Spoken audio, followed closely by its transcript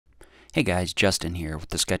Hey guys, Justin here with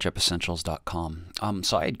TheSketchUpEssentials.com.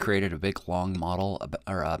 So I had created a big long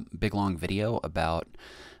big long video about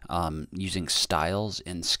using styles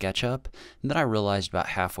in SketchUp, and then I realized about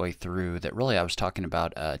halfway through that really I was talking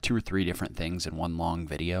about 2 or 3 different things in one long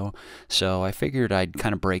video. So I figured I'd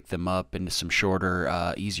kind of break them up into some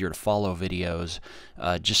shorter, easier to follow videos,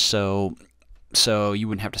 just so you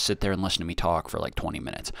wouldn't have to sit there and listen to me talk for like 20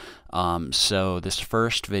 minutes. So this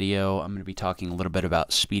first video, I'm going to be talking a little bit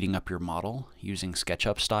about speeding up your model using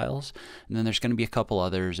SketchUp styles, and then there's going to be a couple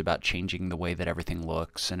others about changing the way that everything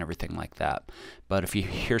looks and everything like that. But if you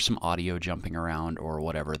hear some audio jumping around or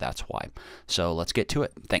whatever, that's why. So let's get to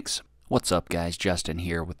it. Thanks. What's up guys, Justin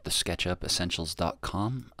here with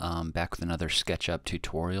TheSketchUpEssentials.com, back with another SketchUp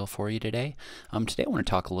tutorial for you today. Today I want to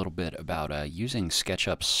talk a little bit about using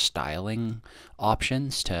SketchUp styling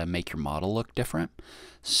options to make your model look different.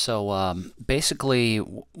 So basically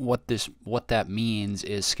what that means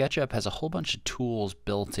is SketchUp has a whole bunch of tools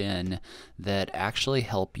built in that actually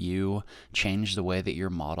help you change the way that your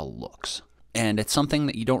model looks. And it's something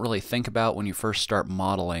that you don't really think about when you first start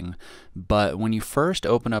modeling, but when you first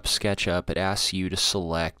open up SketchUp, it asks you to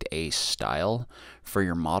select a style for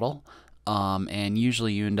your model. And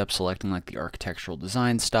usually you end up selecting like the architectural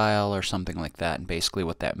design style or something like that. And basically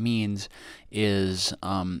what that means is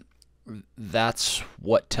that's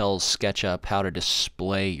what tells SketchUp how to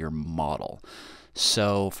display your model.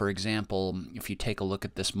 So for example, if you take a look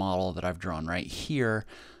at this model that I've drawn right here,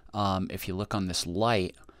 if you look on this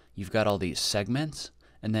light, you've got all these segments,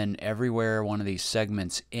 and then everywhere one of these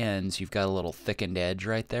segments ends, you've got a little thickened edge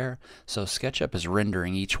right there. So SketchUp is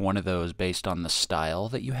rendering each one of those based on the style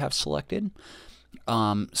that you have selected.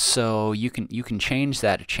 So you can change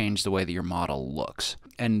that to change the way that your model looks.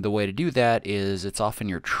 And the way to do that is it's off in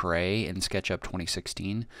your tray in SketchUp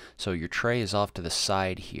 2016. So your tray is off to the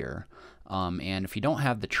side here. And if you don't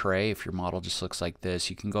have the tray, if your model just looks like this,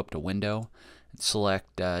 you can go up to Window and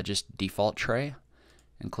select just Default Tray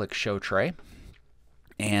and click Show Tray,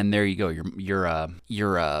 and there you go.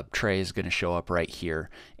 Your tray is going to show up right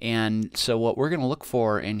here. And so what we're going to look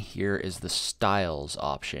for in here is the Styles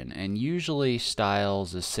option, and usually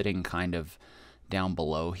Styles is sitting kind of down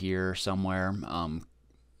below here somewhere.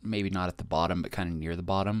 Maybe not at the bottom, but kind of near the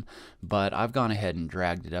bottom. But I've gone ahead and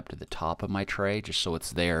dragged it up to the top of my tray just so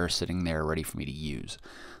it's there, sitting there, ready for me to use.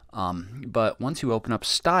 But once you open up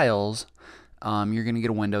Styles, you're going to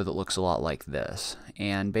get a window that looks a lot like this.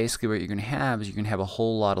 And basically what you're going to have is you're going to have a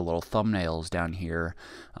whole lot of little thumbnails down here.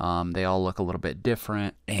 They all look a little bit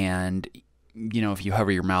different, and you know, if you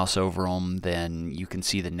hover your mouse over them, then you can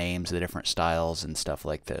see the names of the different styles and stuff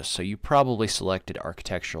like this. So you probably selected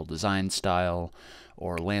architectural design style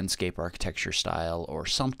or landscape architecture style or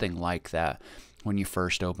something like that when you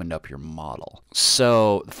first opened up your model.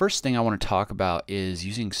 So the first thing I want to talk about is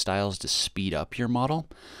using styles to speed up your model.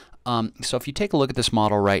 So if you take a look at this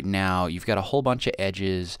model right now, you've got a whole bunch of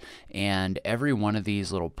edges, and every one of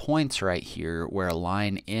these little points right here where a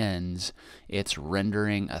line ends, it's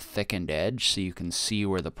rendering a thickened edge so you can see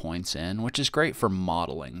where the points end, which is great for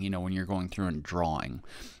modeling, you know, when you're going through and drawing.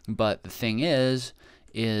 But the thing is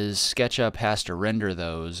SketchUp has to render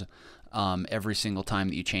those every single time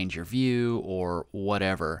that you change your view or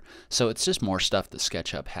whatever. So it's just more stuff that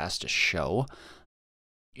SketchUp has to show.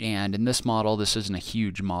 And in this model, this isn't a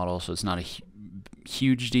huge model, so it's not a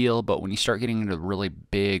huge deal, but when you start getting into really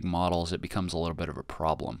big models, it becomes a little bit of a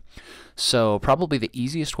problem. So probably the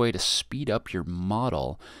easiest way to speed up your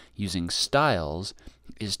model using styles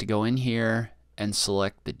is to go in here and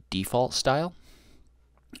select the default style.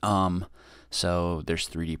 So there's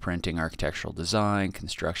 3D printing, architectural design,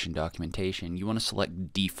 construction, documentation. You want to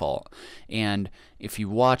select default. And if you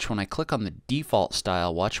watch, when I click on the default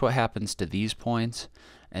style, watch what happens to these points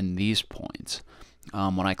and these points.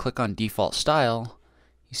 When I click on default style,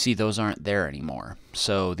 you see those aren't there anymore.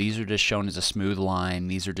 So these are just shown as a smooth line,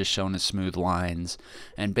 these are just shown as smooth lines,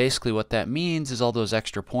 and basically what that means is all those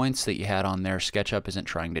extra points that you had on there, SketchUp isn't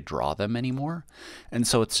trying to draw them anymore, and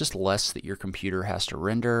so it's just less that your computer has to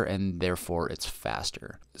render, and therefore it's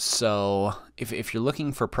faster. So if you're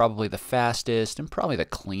looking for probably the fastest and probably the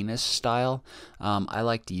cleanest style, I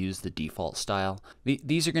like to use the default style.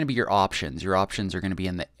 These are going to be your options. Your options are going to be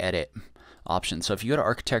in the edit option. So if you go to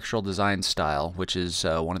architectural design style, which is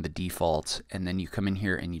one of the defaults, and then you come in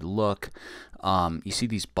here and you look, you see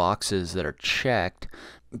these boxes that are checked.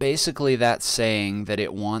 Basically that's saying that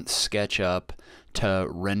it wants SketchUp to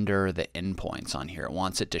render the endpoints on here. It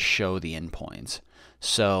wants it to show the endpoints.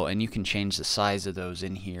 So, and you can change the size of those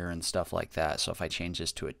in here and stuff like that. So if I change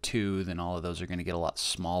this to a 2, then all of those are going to get a lot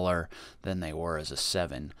smaller than they were as a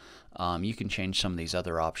 7. You can change some of these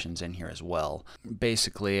other options in here as well.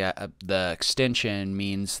 Basically, the extension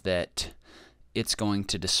means that it's going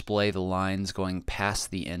to display the lines going past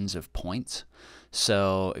the ends of points.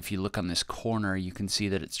 So if you look on this corner, you can see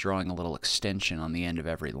that it's drawing a little extension on the end of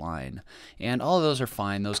every line. And all of those are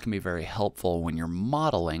fine. Those can be very helpful when you're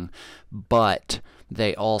modeling, but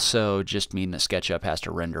they also just mean that SketchUp has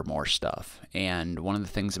to render more stuff. And one of the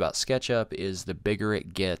things about SketchUp is the bigger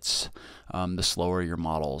it gets, the slower your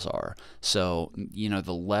models are. So, you know,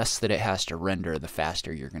 the less that it has to render, the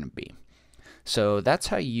faster you're going to be. So that's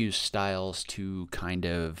how you use styles to kind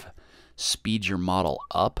of speed your model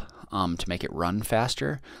up to make it run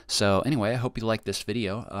faster. So anyway, I hope you liked this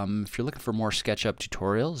video. If you're looking for more SketchUp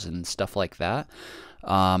tutorials and stuff like that,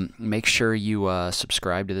 make sure you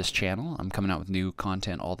subscribe to this channel. I'm coming out with new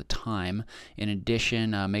content all the time. In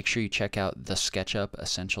addition, make sure you check out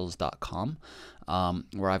TheSketchUpEssentials.com,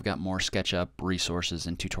 where I've got more SketchUp resources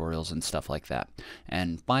and tutorials and stuff like that.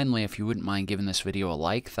 And finally, if you wouldn't mind giving this video a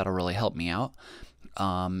like, that'll really help me out.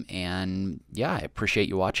 And yeah, I appreciate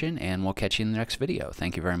you watching, and we'll catch you in the next video.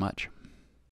 Thank you very much.